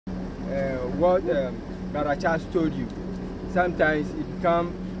what Garachas told you, sometimes it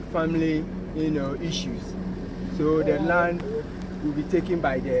becomes family, issues. So the land will be taken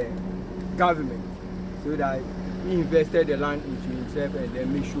by the government, so that he invested the land into himself and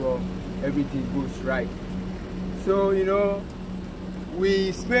then make sure everything goes right. So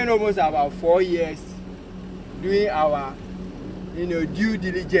we spent almost about 4 years doing our due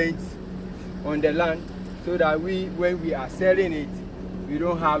diligence on the land, so that when we are selling it, we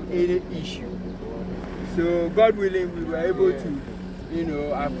don't have any issue. So God willing, we were able to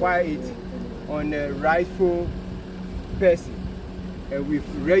acquire it on a rightful person, and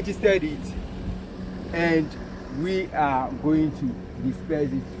we've registered it, and we are going to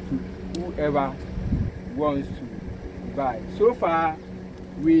disperse it to whoever wants to buy. So far,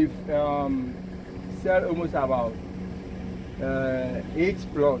 we've sold almost about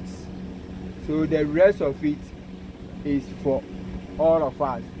 8 plots. So the rest of it is for all of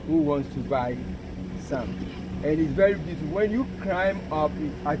us who wants to buy some. And it's very beautiful. When you climb up,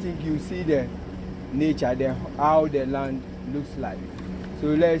 I think you see the nature, how the land looks like. So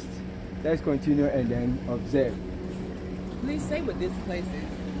let's continue and then observe. Please say what this place is.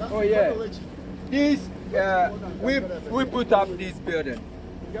 Oh yeah, this we put up this building.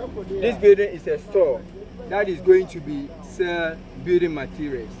 This building is a store that is going to be sell building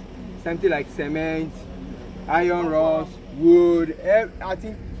materials, something like cement, iron rods, wood. I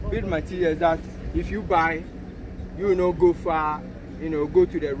think building materials that if you buy, you will not go far. Go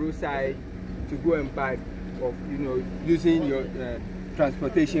to the roadside to go and buy, or using your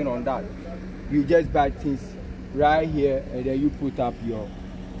transportation on that. You just buy things right here, and then you put up your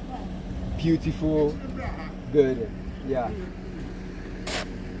beautiful building. Yeah.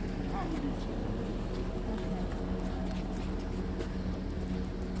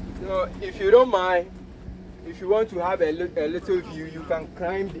 So if you don't mind, if you want to have a little view, you can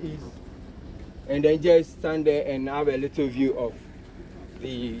climb this and then just stand there and have a little view of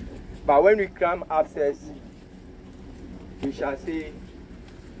the. But when we climb upstairs, we shall see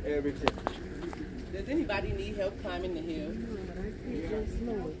everything. Does anybody need help climbing the hill?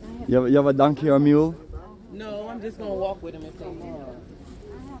 You have a donkey or a mule? No, I'm just gonna walk with him if they need.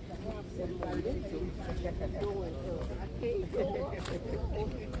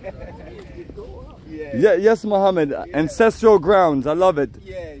 Yeah, yes, Mohammed. Ancestral Grounds. I love it.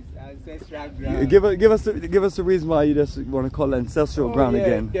 Yes, Ancestral Grounds. Give us a reason why you just want to call it Ancestral Ground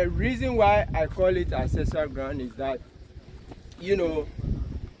again. The reason why I call it Ancestral Ground is that,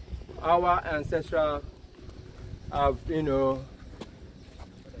 our ancestral have,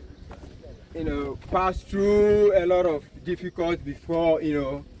 passed through a lot of difficulties before,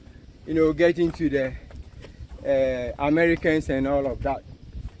 getting to the Americans and all of that.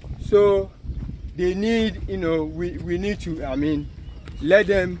 So they need, we need to, let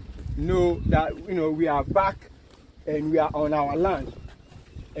them know that, we are back and we are on our land.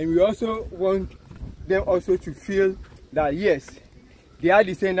 And we also want them also to feel that, yes, their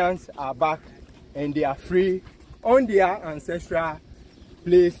descendants are back and they are free on their ancestral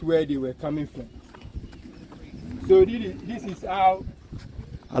place where they were coming from. So this is how.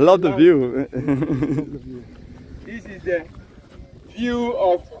 I love the view. This is the view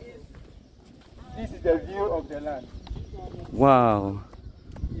of. This is the view of the land. Wow.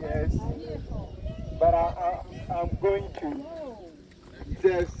 Yes. But I'm going to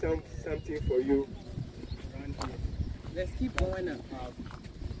reserve something for you around here. Let's keep going up.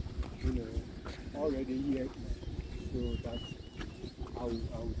 Already here, so that I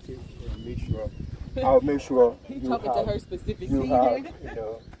will take and make sure. I'll make sure. He's talking to her specifically. You have,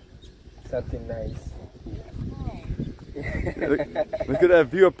 something nice. Look at that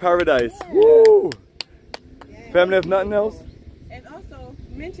view of paradise. Woo! Yeah. Family, have nothing else. And also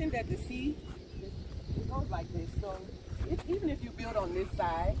mention that the sea it goes like this. So even if you build on this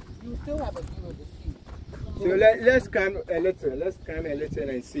side, you still have a view of the sea. So let's climb a little. Let's climb a little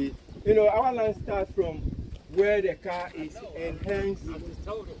and see. Our land starts from where the car is, and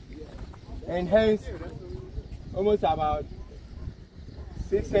hence almost about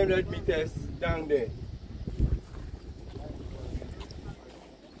 600 meters down there.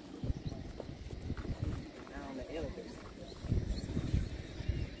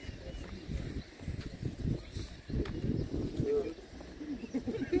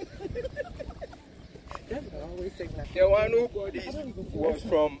 The one who bought this was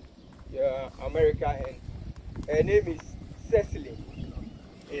from America, and her name is Cecily.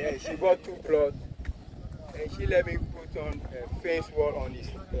 Yeah, she bought 2 plots, and she let me put on a fence wall on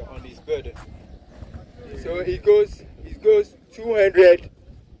his building. So it goes 200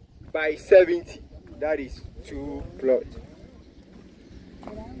 by 70. That is 2 plots.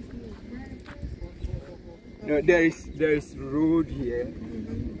 No, there is road here,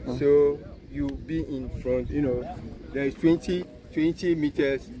 so you be in front. You know, there is 20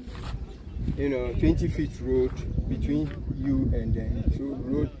 meters. You know, 20 feet road between you and them. So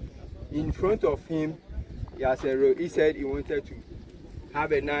road in front of him, he has a road. He said he wanted to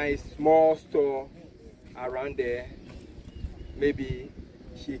have a nice small store around there. Maybe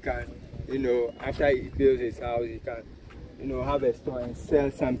she can, you know, after he builds his house, he can, you know, have a store and sell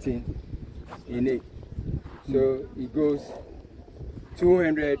something in it. So he goes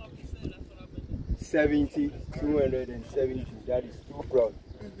 270. That is 2 plots.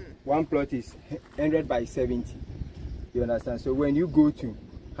 One plot is 100 by 70. You understand? So when you go to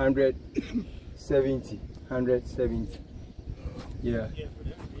 170, yeah.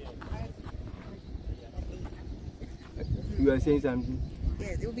 You are saying something?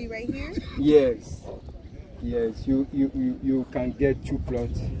 Yes, it will be right here. Yes. Yes, you can get 2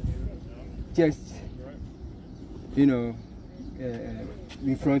 plots. Just, you know,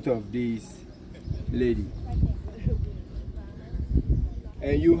 in front of this lady.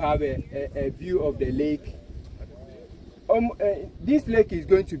 And you have a view of the lake. This lake is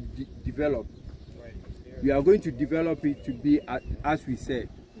going to develop. We are going to develop it to be, as we said,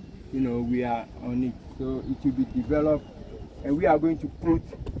 you know, we are on it. So it will be developed, and we are going to put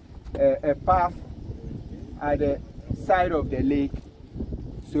a path at the side of the lake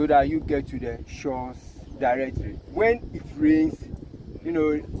so that you get to the shores directly. When it rains, you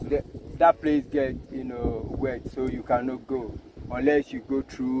know, that place gets, you know, wet, so you cannot go unless you go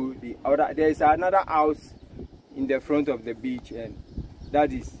through the other. There is another house in the front of the beach, and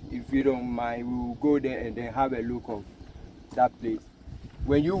that is, if you don't mind, we will go there and then have a look of that place.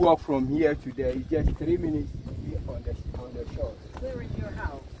 When you walk from here to there, it's just 3 minutes on the shore. Where is your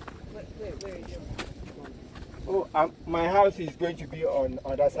house? Where is your house? Oh, my house is going to be on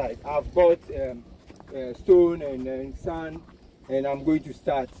other side. I've bought stone and sand, and I'm going to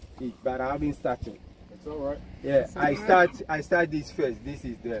start it, but I haven't started. It's all right. Yeah, I start this first. This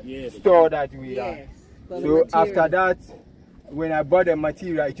is the store that we are. So after that, when I bought the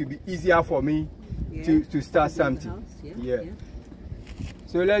material, it will be easier for me to start something. Yeah.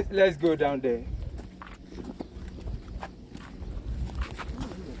 So let's go down there.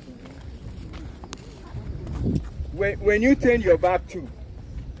 When you turn your back to,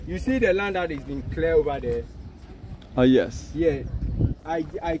 you see the land that is being cleared over there. Oh yes. Yeah, I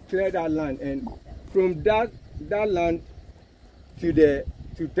cleared that land, and from that land to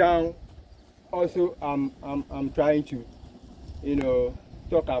down, also I'm trying to, you know,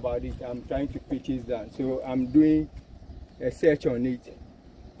 talk about it. I'm trying to pitch it down. So I'm doing a search on it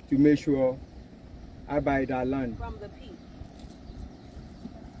to make sure I buy that land. From the peak.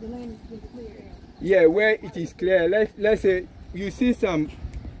 The land is clear. Yeah, where it is clear. Let's say you see some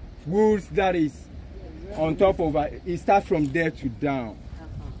woods that is on top of it. It starts from there to down.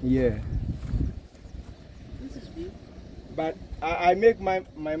 Yeah. This is beautiful. But I make my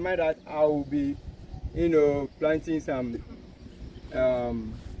mind that I will be, you know, planting some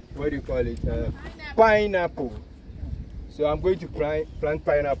what do you call it? Pineapple. So I'm going to plant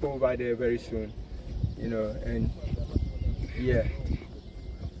pineapple over there very soon. You know, and yeah.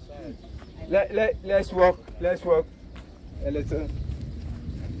 Let's walk a little.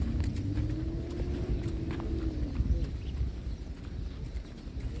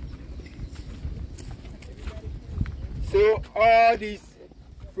 So all this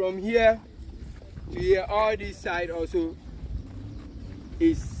from here to here, all this side also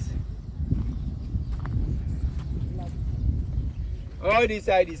is, all this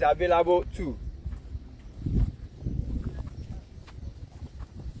side is available too.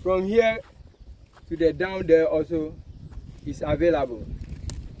 From here to the down there also is available.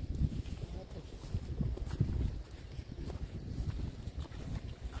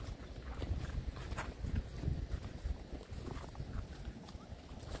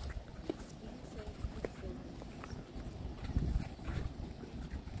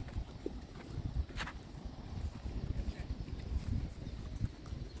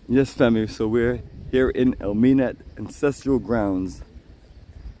 Yes, family, so we're here in Elmina at Ancestral Grounds.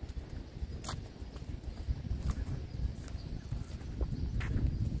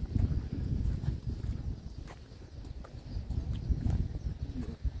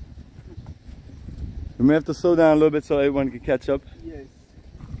 We may have to slow down a little bit so everyone can catch up. Yes.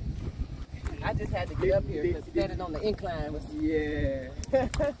 I just had to get up here because standing on the incline was... Yeah.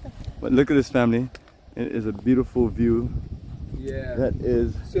 But look at this, family. It is a beautiful view. Yeah. That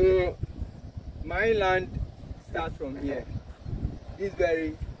is. So my land starts from here. This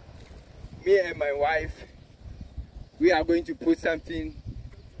very, me and my wife, we are going to put something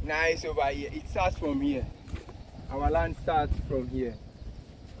nice over here. It starts from here. our land starts from here.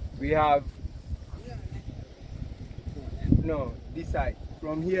 We have, no, this side.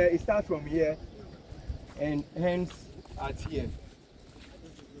 From here, it starts from here and ends at here.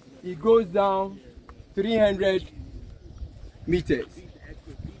 It goes down 300 meters.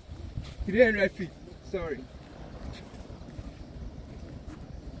 300 feet, sorry.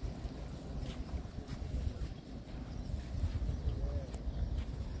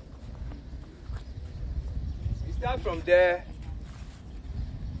 We start from there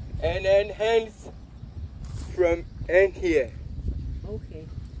and then ends from end here. Okay.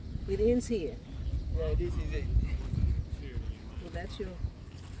 It ends here. Yeah, this is it. Well, that's your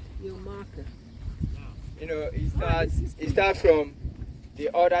marker. You know, it starts from the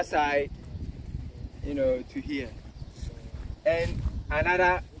other side, you know, to here. And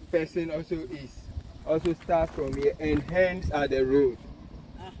another person also starts from here and ends at the road.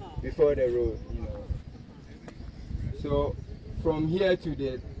 Before the road, you know. So from here to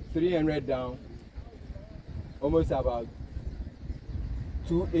the 300 down, almost about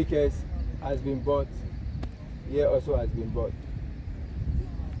 2 acres has been bought. Here also has been bought.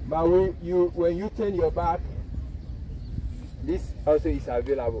 But when you turn your back, this also is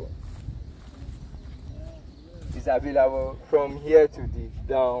available. It's available from here to the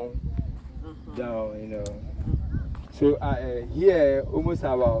down, you know. So here almost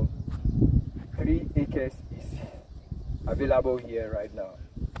about 3 acres is available here right now.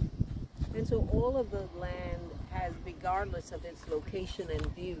 And so all of the land has, regardless of its location and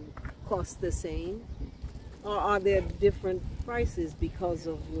view, costs the same? Or are there different prices because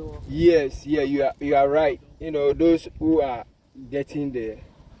of your... Yes, yeah, you are right. You know, those who are getting the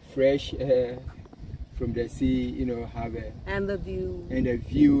fresh air from the sea, you know, have a... And the view. And the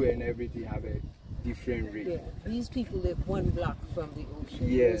view and everything have a different rate. Yeah. These people live 1 block from the ocean.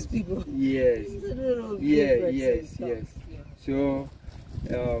 Yes. Those people, yes. There's a little Yes. Yeah. So,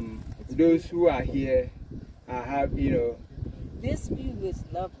 those who are here, I have, you know... This view is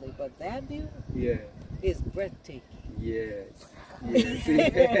lovely, but that view is breathtaking. Yes. Yes.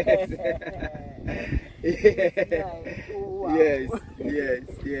 Like, wow.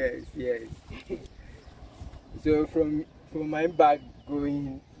 Yes. So from my back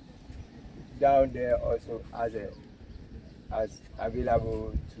going down there also as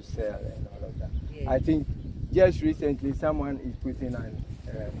available to sell and all of that. Yeah. I think just recently someone is putting an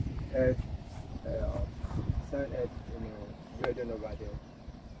sun earth, building over there.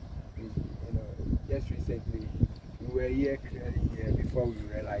 You know, just recently we were here clearly here before we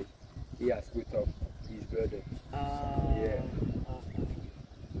realized he has put up his building.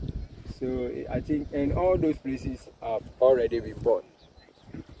 So I think, and all those places have already been bought.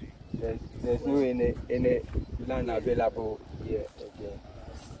 There's no any land available here again.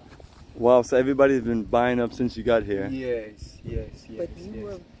 Wow, so everybody's been buying up since you got here. Yes. But you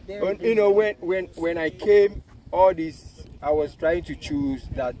were very you know, when I came, all this, I was trying to choose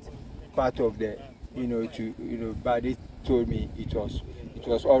that part of the, but they told me it was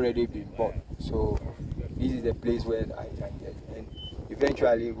already been bought. So this is the place where I can get. And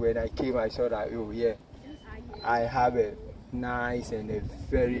eventually, when I came, I saw that, oh yeah, I have a nice and a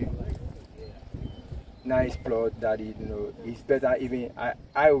very nice plot that is better. Even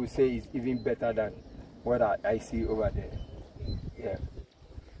I would say it's even better than what I see over there. Yeah.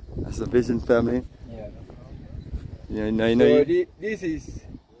 That's a vision, family. Yeah. So this is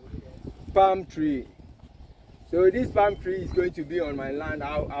palm tree. So this palm tree is going to be on my land.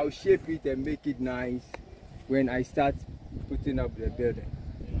 I'll shape it and make it nice when I start putting up the building.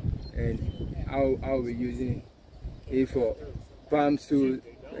 And I'll be using it for palm stool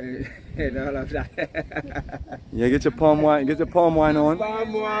and all of that. Yeah, get your palm wine on.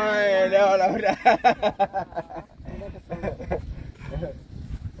 Palm wine and all of that.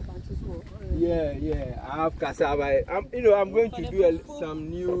 Yeah. I have cassava. I'm going to do some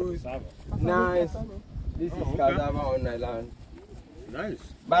news. Nice. This is cassava on my land.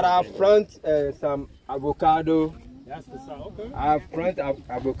 Nice. But I have plant some avocado. That's the sound. Okay. I have plant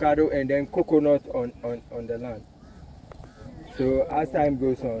avocado and then coconut on the land. So as time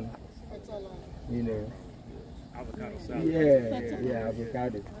goes on, Avocado salad. Yeah,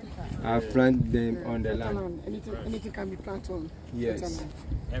 avocado. I plant them on the land. Anything can be planted on. Yes.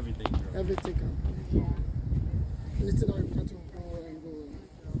 Everything. Everything can. Anything that you plant on grow and go.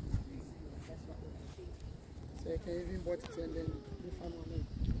 So you can even bought it and then you farm on it.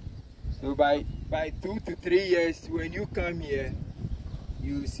 So by 2 to 3 years, when you come here,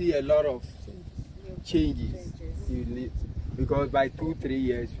 you see a lot of changes. Because by 2-3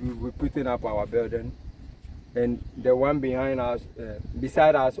 years, we're putting up our building, and the one behind us,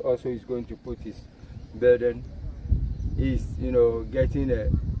 beside us, also is going to put his building, is, you know, getting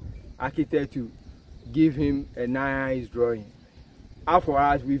an architect to give him a nice drawing. After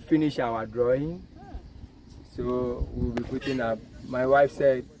us, we finish our drawing, so we'll be putting up. My wife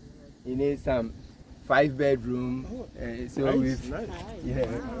said he needs some 5-bedroom, so Nice, we've nice. yeah.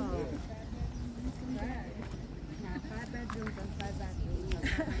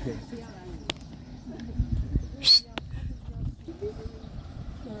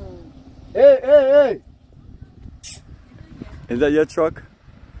 Hey! Is that your truck?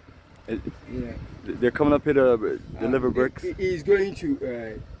 Yeah. They're coming up here to deliver bricks? He's going to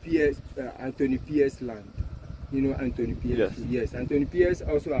PS, Anthony Pierce land. You know Anthony Pierce? Yes. Anthony Pierce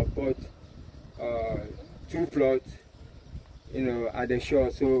also have bought 2 plots, you know, at the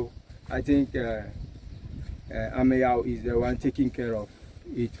shore. So I think Amayao is the one taking care of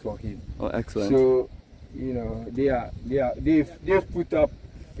it for him. Oh, excellent. So, you know, they've put up,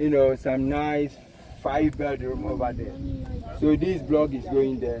 you know, some nice 5-bedroom over there. So this block is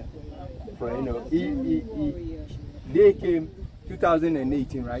going there for, you know, they came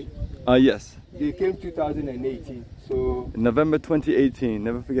 2018, right? Yes. They came 2018. So November 2018.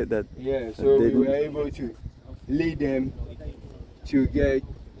 Never forget that. yeah. So we were able to lead them to get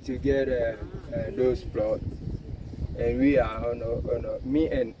those plots, and we are on me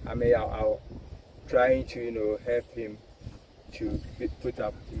and Ame are trying to, you know, help him to put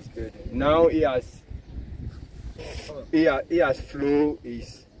up his building. Now he has flow.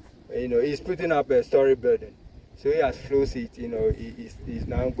 You know, he's putting up a story building, so he has flow seat. You know, he's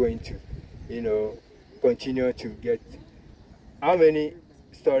now going to, you know, continue to get how many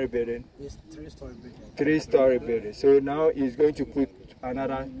story building? It's 3-story building. 3-story building. So now he's going to put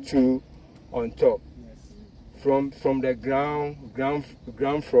another 2 on top. Yes. From the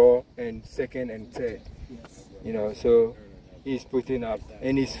ground floor and 2nd and 3rd. Yes. You know, so he's putting up,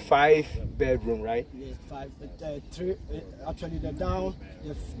 and it's 5-bedroom, right? Yes, 5. 3. Actually, the down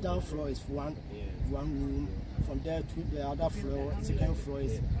floor is one room. From there to the other floor, 2nd floor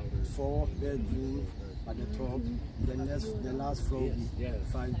is 4 bedroom at the top. The last floor will be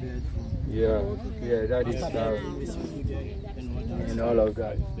 5 bedroom. Yeah, that is and all of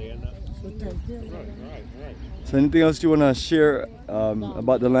that. So anything else you want to share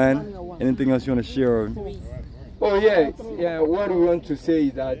about the land? Anything else you want to share? Oh yeah. What we want to say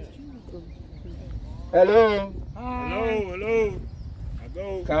is that hello. Hello. I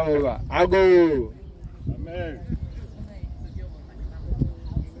go. Come over. I go. Amen.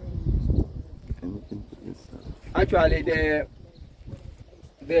 Actually, the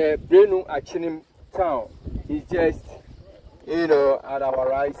Brenu Achinim town is just, you know, at our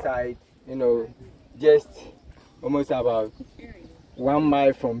right side, you know, just almost about 1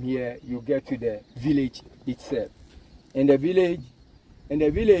 mile from here. You get to the village itself, and the village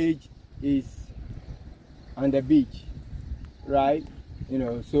is on the beach, right? You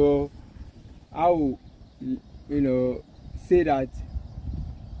know, so I will, you know, say that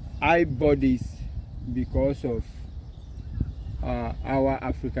I bought this because of our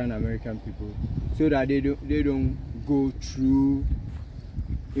African American people, so that they don't go through,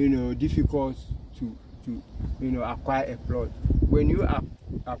 you know, difficult to you know, acquire a plot. When you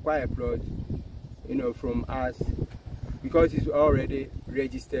acquire a plot, you know, from us, because it's already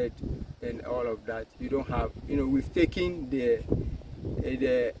registered and all of that, you don't have, you know, we've taken the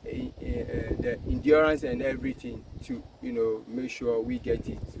endurance and everything to, you know, make sure we get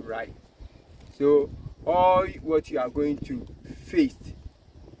it right. So all what you are going to face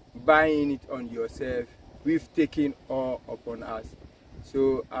buying it on yourself, we've taken all upon us.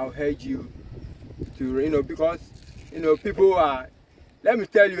 So I'll urge you to, you know, because, you know, people are, let me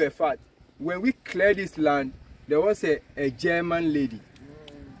tell you a fact. When we cleared this land, there was a German lady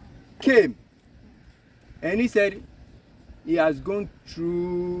came, and he said he has gone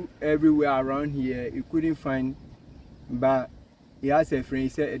through everywhere around here. He couldn't find, but he has a friend. He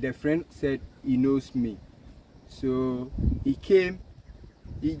said the friend said he knows me. So he came,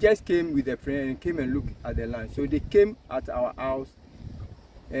 he just came with a friend and came and looked at the land. So they came at our house,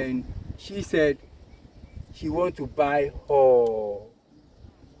 and she said she wants to buy all.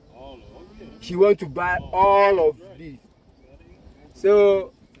 She wants to buy all of these.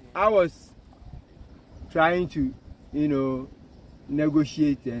 So I was trying to, you know,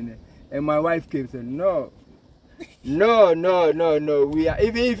 negotiate, and my wife came and said, no. We are,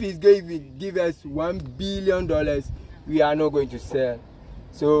 even if he's going to give us $1 billion, we are not going to sell.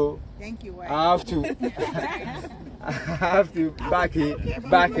 So thank you, wife. I have to back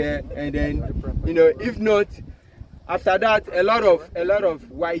it, and then, you know, if not, after that, a lot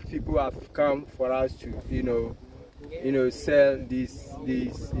of white people have come for us to, you know, sell this,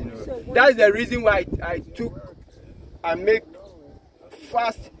 you know. That's the reason why I took I make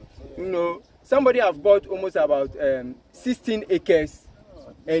fast, you know. Somebody have bought almost about 16 acres,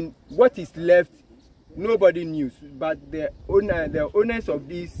 and what is left, nobody knew. But the owners of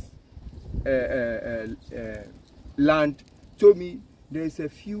this land told me there's a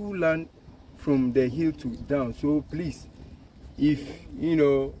few land from the hill to down. So please, if you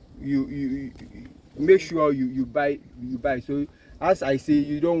know, you make sure you buy. So as I say,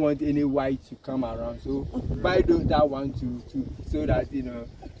 you don't want any white to come around. So buy that one too, so that you know,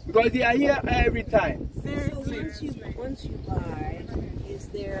 because they are here every time. Seriously. So once you buy, is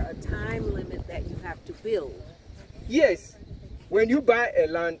there a time limit that you have to build? Yes. When you buy a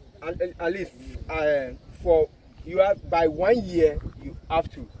land, at least for you have by 1 year, you have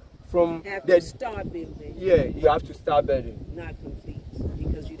to start building. Yeah, you have to start building. Not complete,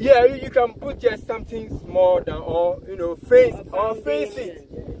 because you. Yeah, you can put just something small down, or you know, face it, or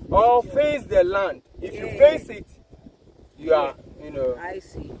face the land. If you face it, you are, you know. I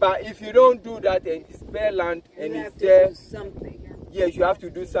see. But if you don't do that, and it's bare land, and it's there, do something. Yes, you have to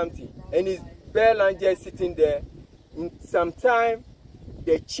do something, and it's bare land just sitting there. In some time,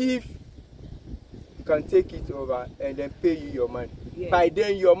 the chief can take it over and then pay you your money. Yeah. By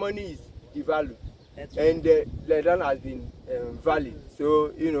then, your money is devalued, and the land has been valid.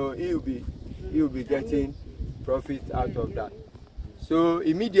 So you know he will be getting profit out of that. So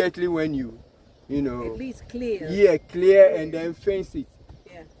immediately when you know, at least clear. Yeah, clear, and then fence it.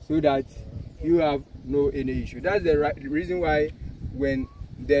 Yeah. So that you have no any issue. That's the reason why when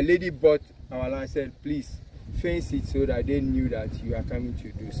the lady bought our land, I said, please fence it so that they knew that you are coming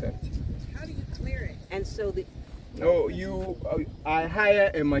to do something. How do you clear it? And so the. No, I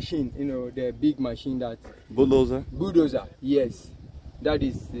hire a machine, you know, the big machine that. Bulldozer. Bulldozer, yes. That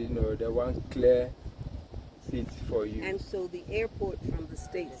is, you know, the one clear seat for you. And so the airport from the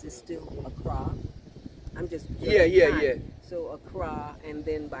States is still Accra. I'm just. Yeah. So Accra, and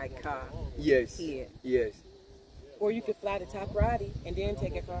then by car. Yes. Here. Yes. Or you could fly to Takoradi and then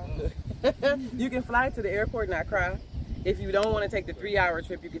take a car. You can fly to the airport in Accra. If you don't want to take the 3-hour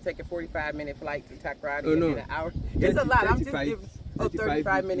trip, you can take a 45-minute flight to Takoradi and then an hour. It's a lot. I'm just giving a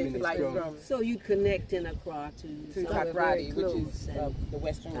 35-minute flight from. So you connect in Accra to Takoradi, which is the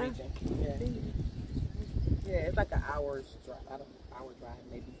western region. Yeah, it's like an hour drive,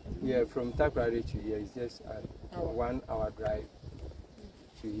 maybe. Yeah, from Takoradi to here, it's just a 1 hour drive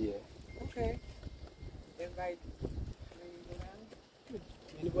to here. Okay. Everybody ready to go down?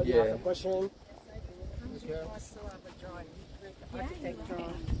 Anybody have a question?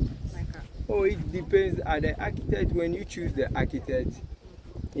 Oh, it depends on the architect. When you choose the architect,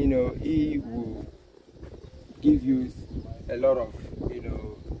 you know, he will give you a lot of, you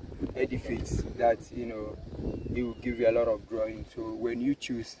know, edifices that, you know, he will give you a lot of drawing. So when you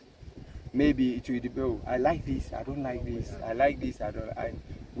choose, maybe it will be, oh, I like this, I don't like this, I like this, I don't. And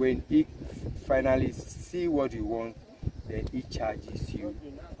when he finally see what you want, then he charges you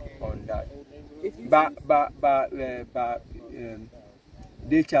on that. But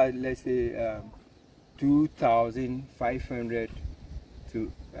they charge, let's say, 2,500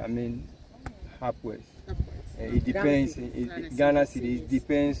 to, I mean, upwards. It depends. Ghana City, it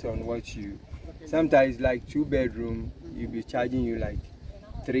depends on what you. Sometimes like 2-bedroom, you'll be charging you like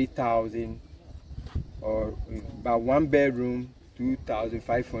 3,000, or but 1-bedroom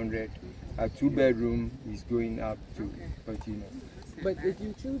 2,500. A 2-bedroom is going up to continue. But if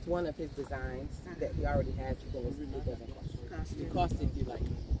you choose one of his designs that he already has, it doesn't cost. It costs if you like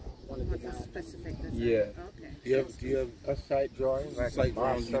one of the specific design. Yeah. Okay. Do you have a site drawing, like site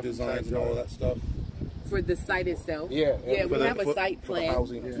drawings, designs, and all that stuff? For the site itself? Yeah. Yeah, we have a site plan.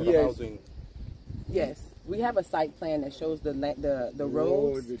 For the housing. Yes, we have a site plan that shows the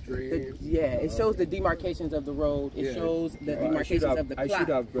roads. It shows the demarcations of the road. It shows the demarcations of the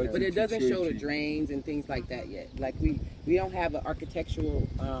plot. But it doesn't show the drains and things like that yet. Like we don't have an architectural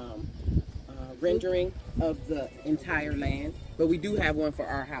rendering of the entire land, but we do have one for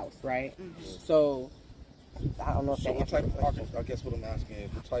our house, right? So I don't know if what type of, I guess what I'm asking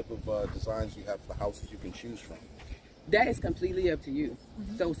is what type of designs you have for houses you can choose from? That is completely up to you.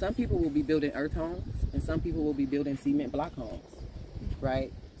 So some people will be building earth homes, and some people will be building cement block homes,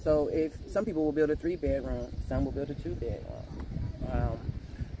 right? So if some people will build a 3-bedroom, some will build a 2-bedroom.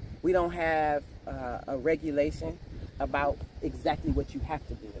 We don't have a regulation about exactly what you have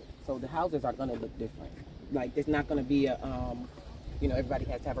to build. So the houses are going to look different. Like it's not going to be a, you know, everybody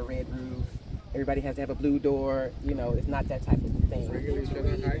has to have a red roof. Everybody has to have a blue door. You know, it's not that type of thing. Regulation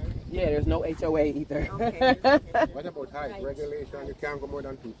on height? Yeah, there's no HOA either. Okay. What about height? Regulation, you can't go more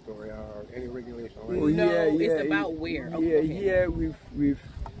than 2-story or any regulation? Right? Oh, No, yeah, it's about where. Yeah, here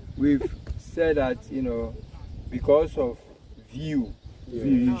we've said that, you know, because of view.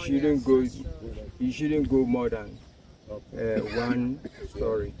 You shouldn't go. You shouldn't go more than 1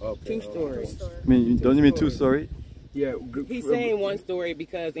 story. 2 stories. I mean, don't you mean 2 story? Yeah. He's saying 1 story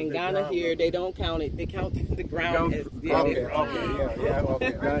because in Ghana here they don't count it. They count the ground as Okay.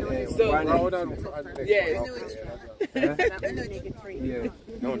 So yes. Yeah.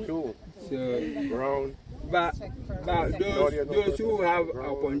 No, 2. So, Brown. but those who have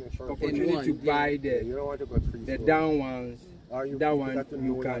opportunity to buy You don't want to go 3 the stories. down ones, You that one got to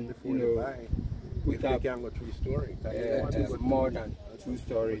know you that can, before you you know, buy. put If you up can go 3 stories. more than 2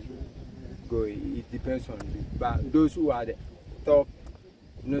 stories. Go. It depends on you. But those who are the top,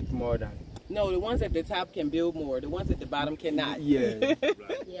 not more than. No, the ones at the top can build more. The ones at the bottom cannot. Yeah.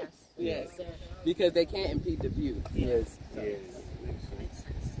 Yes. Because they can't impede the view. Yes.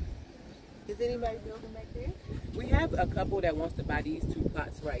 Is anybody building back there? We have a couple that wants to buy these 2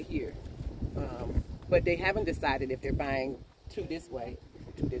 plots right here. But they haven't decided if they're buying 2 this way,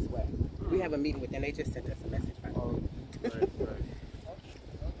 2 this way. We have a meeting with them. They just sent us a message.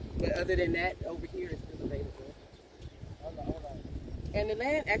 But other than that, over here is still available. And the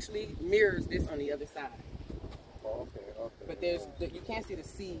land actually mirrors this on the other side. Okay. But you can't see the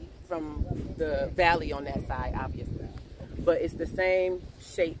sea from the valley on that side, obviously. But it's the same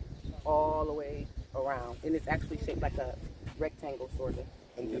shape all the way around. And it's actually shaped like a rectangle, sort of.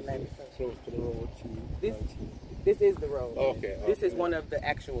 And this is close to the road too. This is the road. Okay. This is one of the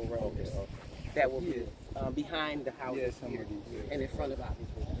actual roads that will be behind the houses here and in front of our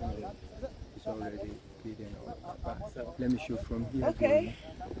people. It's already hidden. Let me show from here. Okay.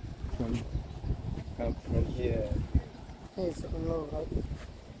 From here. It's low, right?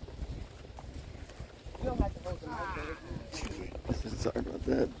 You don't have to hold the mic. Sorry about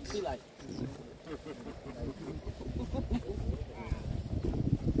that. He like.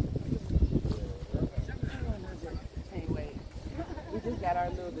 Anyway, we just got our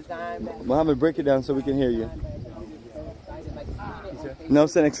little design back. Mohammed, break it down so we can hear you. No, I'm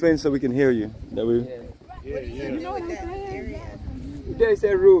saying explain so we can hear you. That we. You know what that area? There is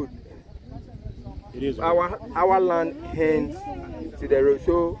a road. It is. Our land hands to the road.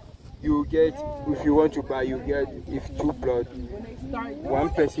 So you get, if you want to buy, you get, if 2 plots, 1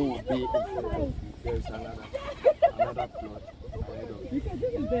 person will be in front of you. There's another plot ahead of you.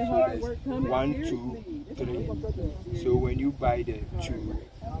 So there's 1, 2, 3. So when you buy the 2,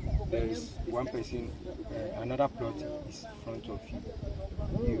 there's 1 person, another plot is in front of you.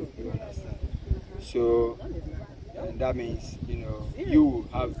 You understand? So that means, you know, you will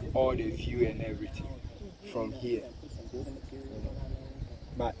have all the view and everything from here.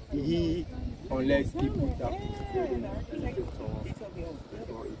 But unless he puts up his building before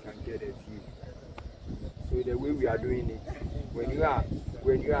he can get a view. So the way we are doing it, when you are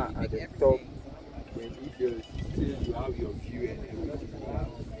at the top, when you build, still you have your view and everything.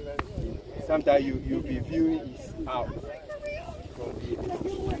 Sometimes you'll be viewing is out from here.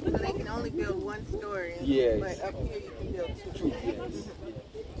 So they can only build 1 story. Yes. But up here you can build 2.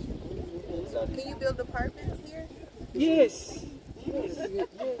 Can you build apartments here? Yes. Yes.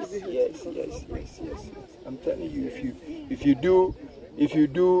 I'm telling you, if you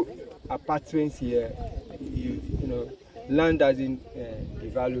do apartments here, you know, land doesn't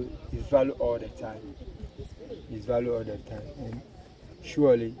devalue. It's value all the time. It's value all the time, and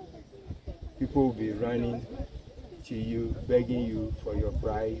surely people will be running to you, begging you for your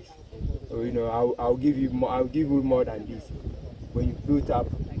price. Or, you know, I'll give you more. I'll give you more than this. When you build up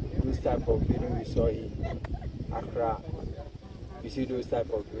those type of building we saw in Accra, you see those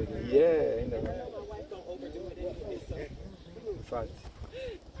type of building. Yeah, you know. In fact,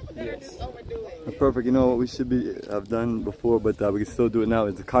 yes. Perfect. You know what we should have done before, but we can still do it now,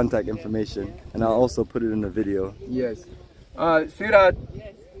 is the contact information, and I'll also put it in the video. Yes. Sweetheart,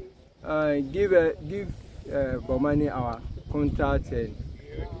 give Bomani our contact and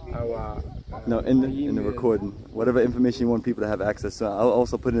our No, in the recording, whatever information you want people to have access to, I'll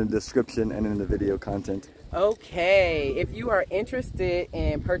also put in the description and in the video content. Okay, if you are interested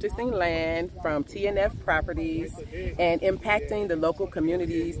in purchasing land from TNF Properties and impacting the local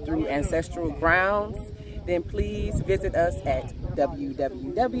communities through Ancestral Grounds, then please visit us at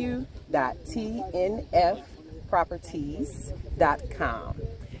www.tnfproperties.com.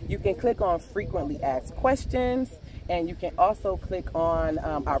 You can click on frequently asked questions, and you can also click on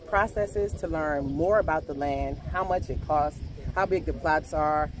our processes to learn more about the land, how much it costs, how big the plots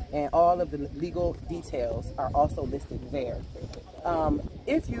are, and all of the legal details are also listed there.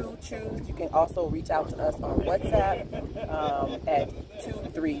 If you choose, you can also reach out to us on WhatsApp at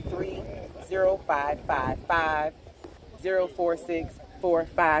 233-0555-046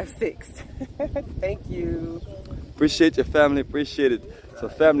 456. Thank you. Appreciate your family, appreciate it. So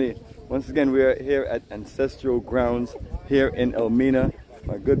family, once again, we are here at Ancestral Grounds here in Elmina.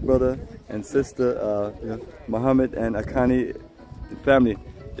 My good brother and sister, Muhammad and Akani, family,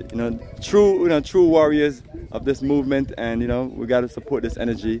 true warriors of this movement, and we got to support this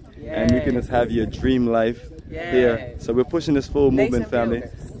energy, and you can just have your dream life here. So we're pushing this full movement, family.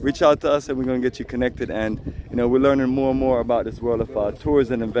 Reach out to us and we're going to get you connected, and we're learning more and more about this world of tours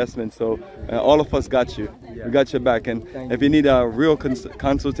and investment. So all of us got you. We got your back, and if you need a real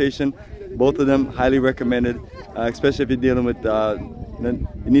consultation, both of them highly recommended, especially if you're dealing with you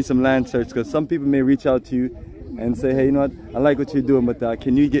need some land search, because some people may reach out to you and say, hey, I like what you're doing, but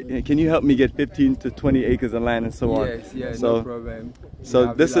can you help me get 15 to 20 acres of land and so on? Yes, so, no problem.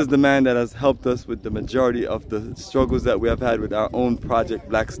 So this is the man that has helped us with the majority of the struggles that we have had with our own project,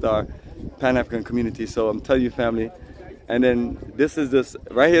 Black Star Pan-African Community. So I'm telling you, family. And then this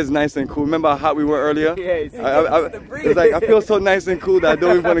right here is nice and cool. Remember how hot we were earlier? Yes. It's like I feel so nice and cool that I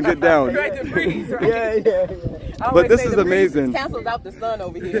don't even want to get down. Right, the breeze, right? Yeah. But this is amazing. Cancels out the sun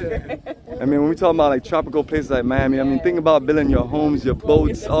over here. I mean, when we talk about like tropical places like Miami, I mean, think about building your homes, your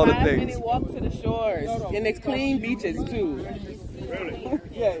boats, all the things. It's a 5-minute walk to the shores, and it's clean beaches too.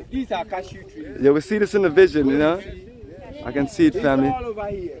 Yeah, these are cashew trees. Yeah, we see this in the vision, I can see it, family. It's all over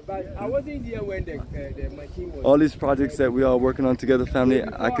here, but I wasn't here when the machine was. All these projects that we are working on together, family,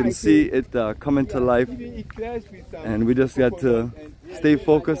 I can see it coming to life, and we just got to stay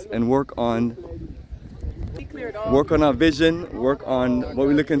focused and work on our vision, work on what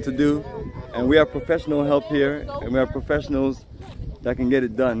we're looking to do, and we have professional help here, and we have professionals that can get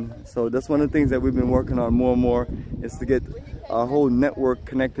it done. So that's one of the things that we've been working on more and more, is to get our whole network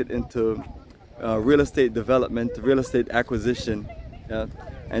connected into real estate development, real estate acquisition,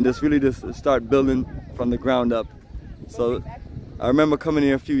 and just start building from the ground up. So I remember coming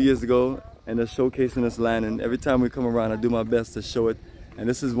here a few years ago and just showcasing this land, and every time we come around I do my best to show it, and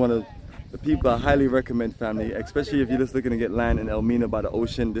this is one of the people I highly recommend, family, especially if you're just looking to get land in Elmina by the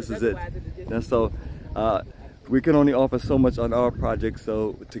ocean. This is it. And so we can only offer so much on our project,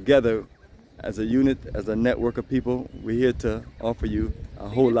 so together as a unit, as a network of people, we're here to offer you a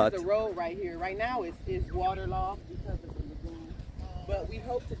whole lot. The road right here, right now it's waterlogged because of the lagoon, but we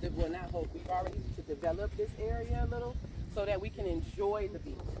hope to, we've already to develop this area a little so that we can enjoy the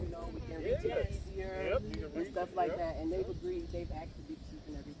beach, we can reach it easier and stuff like that, and they've agreed, they've actually been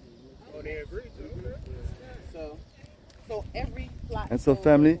keeping everything. Oh, they agreed to. So every plot. And so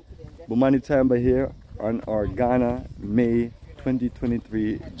family, Bomani Tyehimba here on our Ghana May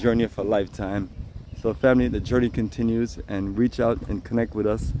 2023 Journey of a Lifetime. So family, the journey continues, and reach out and connect with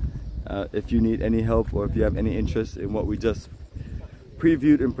us if you need any help or if you have any interest in what we just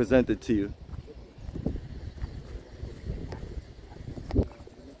previewed and presented to you.